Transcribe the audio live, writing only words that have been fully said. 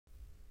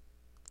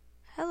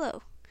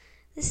Hello,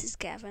 this is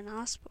Gavin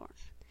Osborne,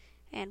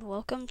 and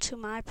welcome to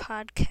my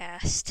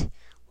podcast,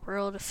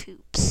 World of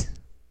Hoops.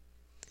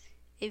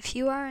 If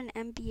you are an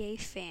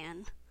NBA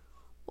fan,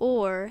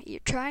 or you're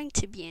trying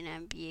to be an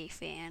NBA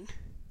fan,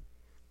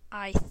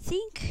 I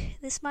think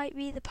this might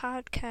be the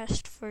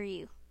podcast for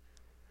you.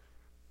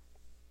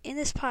 In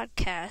this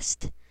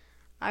podcast,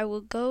 I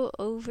will go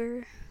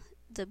over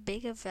the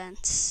big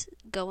events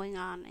going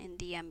on in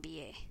the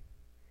NBA.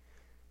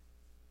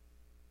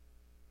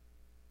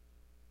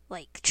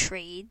 Like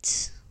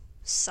trades,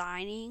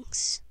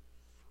 signings,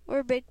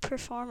 or big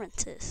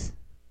performances.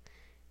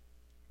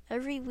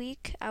 Every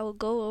week I will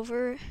go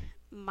over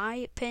my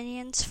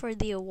opinions for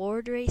the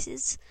award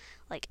races,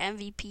 like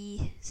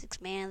MVP,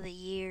 Sixth Man of the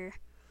Year,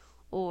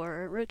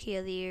 or Rookie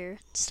of the Year,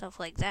 stuff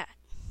like that.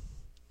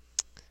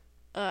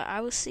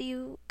 I will see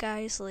you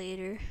guys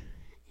later,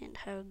 and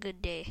have a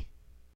good day.